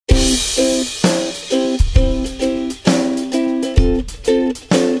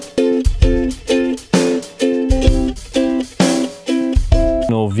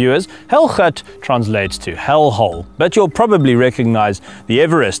viewers, Hellgat translates to hellhole, but you'll probably recognize the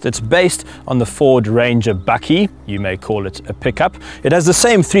Everest. It's based on the Ford Ranger Bucky. You may call it a pickup. It has the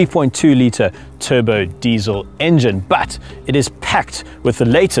same 3.2-litre turbo diesel engine, but it is packed with the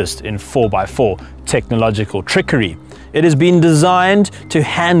latest in 4x4 technological trickery. It has been designed to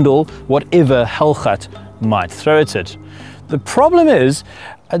handle whatever Hellgat might throw at it. The problem is,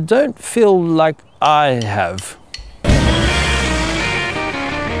 I don't feel like I have.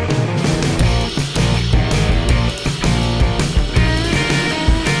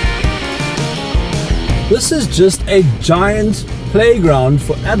 This is just a giant playground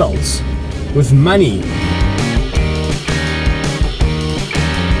for adults with money.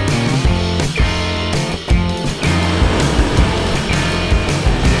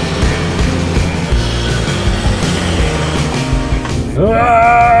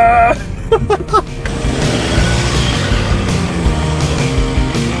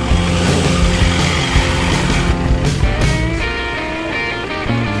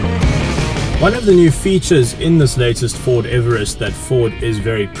 One of the new features in this latest Ford Everest that Ford is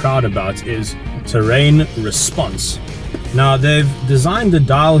very proud about is terrain response. Now, they've designed the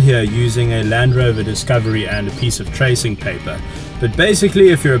dial here using a Land Rover Discovery and a piece of tracing paper. But basically,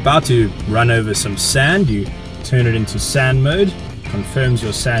 if you're about to run over some sand, you turn it into sand mode, confirms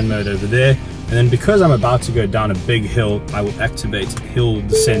your sand mode over there, and then because I'm about to go down a big hill, I will activate hill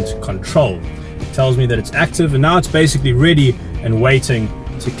descent control. It tells me that it's active, and now it's basically ready and waiting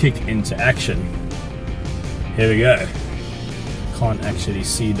to kick into action. Here we go. Can't actually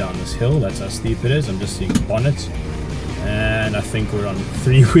see down this hill, that's how steep it is. I'm just seeing bonnet, and I think we're on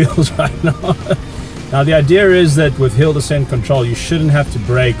 3 wheels right now. Now the idea is that with hill descent control you shouldn't have to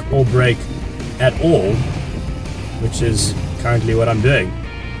brake or brake at all, which is currently what I'm doing.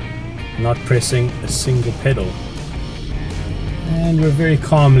 Not pressing a single pedal. And we're very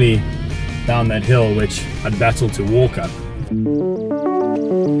calmly down that hill, which I'd battle to walk up.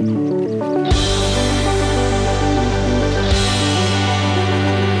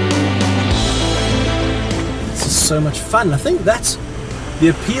 This is so much fun. I think that's the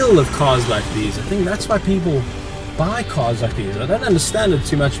appeal of cars like these. I think that's why people buy cars like these. I don't understand it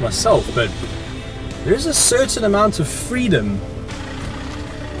too much myself, but there's a certain amount of freedom.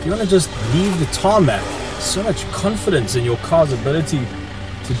 If you want to just leave the tarmac, so much confidence in your car's ability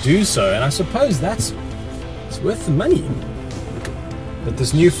to do so, and I suppose it's worth the money. But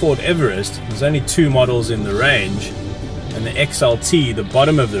this new Ford Everest, there's only 2 models in the range, and the XLT, the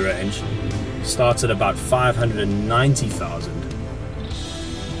bottom of the range, starts at about 590,000.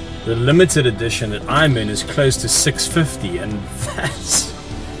 The limited edition that I'm in is close to 650, and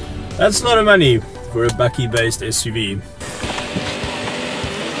that's a lot of money for a Bucky-based SUV.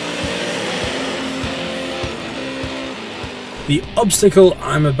 The obstacle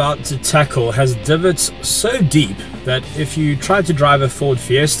I'm about to tackle has divots so deep that if you tried to drive a Ford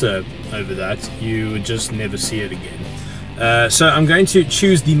Fiesta over that, you would just never see it again. So I'm going to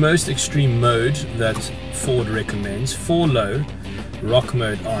choose the most extreme mode that Ford recommends, 4 low, rock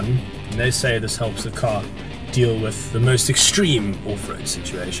mode on, and they say this helps the car deal with the most extreme off-road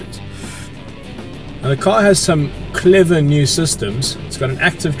situations. Now the car has some clever new systems. It's got an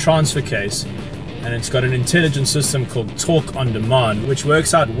active transfer case, and it's got an intelligent system called Torque on Demand, which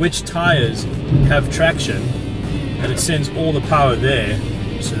works out which tires have traction, and it sends all the power there.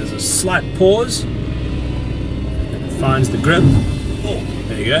 So there's a slight pause, and it finds the grip. Oh,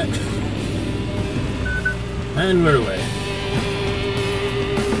 there you go. And we're away.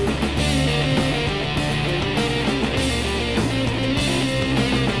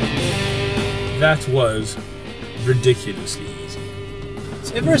 That was ridiculously easy.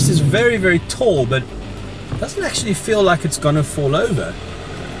 This Everest is very, very tall, but it doesn't actually feel like it's gonna fall over. I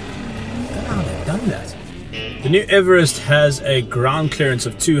don't know how they've done that. The new Everest has a ground clearance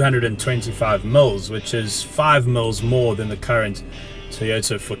of 225 mils, which is 5 mils more than the current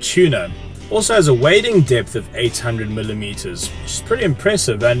Toyota Fortuner. Also has a wading depth of 800 millimeters, which is pretty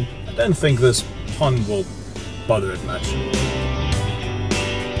impressive, and I don't think this pond will bother it much.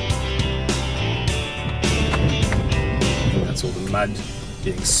 That's all the mud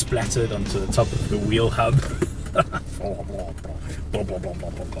getting splattered onto the top of the wheel hub.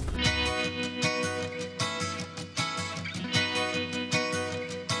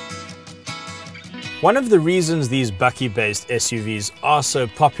 One of the reasons these Bucky-based SUVs are so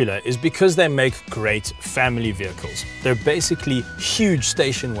popular is because they make great family vehicles. They're basically huge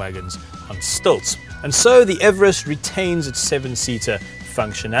station wagons on stilts. And so the Everest retains its 7-seater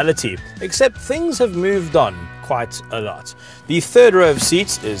functionality, except things have moved on quite a lot. The third row of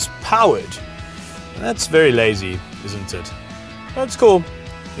seats is powered. That's very lazy, isn't it? That's cool.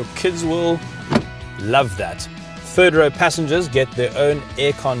 Your kids will love that. Third row passengers get their own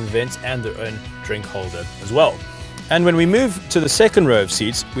aircon vent and their own drink holder as well. And when we move to the second row of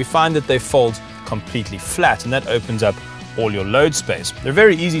seats, we find that they fold completely flat, and that opens up all your load space. They're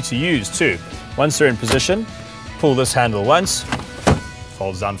very easy to use too. Once they're in position, pull this handle once,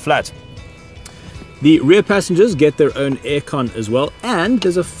 folds down flat. The rear passengers get their own aircon as well, and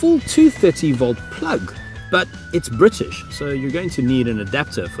there's a full 230 volt plug, but it's British, so you're going to need an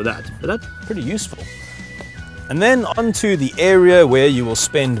adapter for that, but that's pretty useful. And then onto the area where you will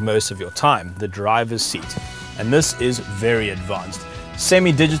spend most of your time, the driver's seat. And this is very advanced.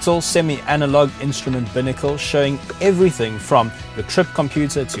 Semi-digital, semi-analog instrument binnacle showing everything from your trip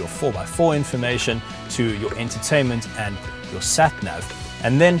computer to your 4x4 information to your entertainment and your sat-nav.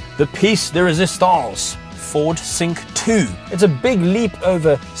 And then the piece de resistance, Ford Sync 2. It's a big leap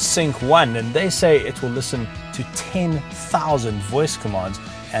over Sync 1, and they say it will listen to 10,000 voice commands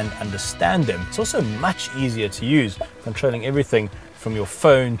and understand them. It's also much easier to use, controlling everything from your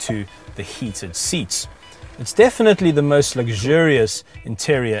phone to the heated seats. It's definitely the most luxurious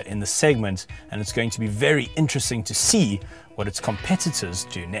interior in the segment, and it's going to be very interesting to see what its competitors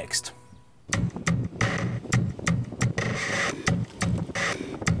do next.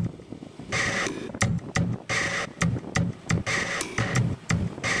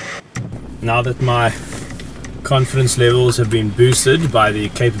 Now that my confidence levels have been boosted by the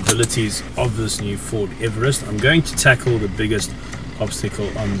capabilities of this new Ford Everest, I'm going to tackle the biggest obstacle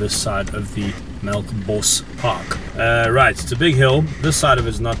on this side of the Melkbos Park. Right, it's a big hill. This side of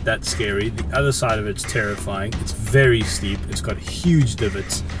it's not that scary. The other side of it's terrifying. It's very steep. It's got huge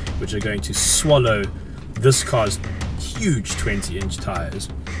divots which are going to swallow this car's huge 20-inch tires.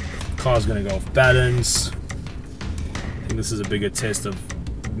 The car's going to go off balance. I think this is a bigger test of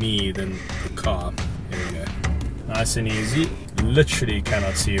me than the car. Here we go. Nice and easy. Literally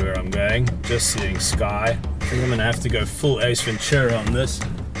cannot see where I'm going, just seeing sky. I think I'm gonna have to go full Ace Ventura on this.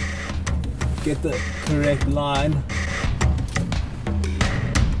 Get the correct line.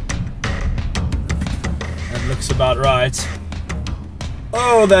 That looks about right.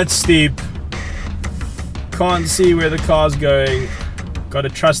 Oh, that's steep. Can't see where the car's going. Gotta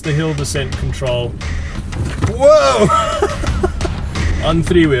trust the hill descent control. Whoa! On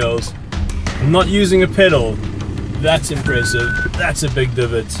 3 wheels. I'm not using a pedal. That's impressive. That's a big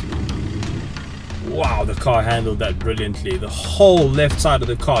divot. Wow, the car handled that brilliantly. The whole left side of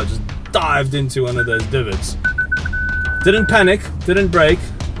the car just dived into one of those divots. Didn't panic, didn't brake.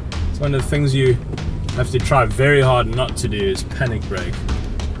 It's one of the things you have to try very hard not to do, is panic brake.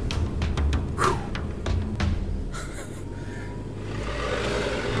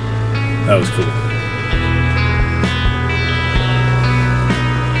 That was cool.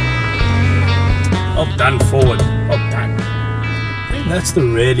 Well done, Ford. Well done. I think that's the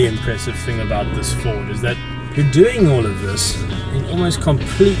really impressive thing about this Ford, is that you're doing all of this in almost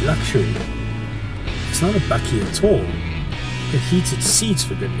complete luxury. It's not a bakkie at all. The heated seats,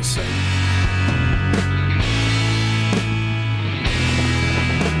 for goodness sake.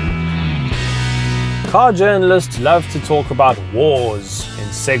 Car journalists love to talk about wars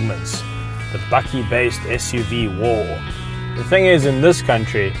in segments. The bakkie-based SUV war. The thing is, in this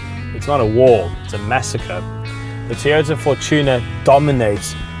country, it's not a war, it's a massacre. The Toyota Fortuner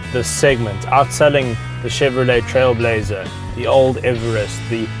dominates this segment, outselling the Chevrolet Trailblazer, the old Everest,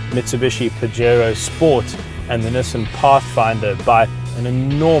 the Mitsubishi Pajero Sport, and the Nissan Pathfinder by an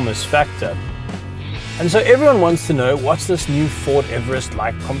enormous factor. And so everyone wants to know, what's this new Ford Everest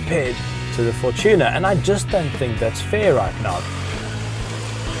like compared to the Fortuner? And I just don't think that's fair right now.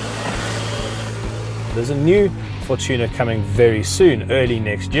 There's a new Fortuner coming very soon, early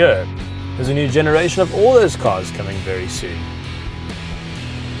next year. There's a new generation of all those cars coming very soon.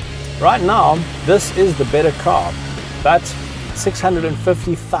 Right now, this is the better car, but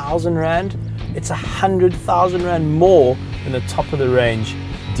 650,000 Rand, it's 100,000 Rand more than the top of the range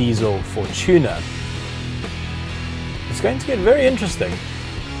diesel Fortuner. It's going to get very interesting.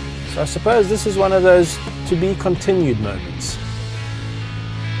 So I suppose this is one of those to be continued moments.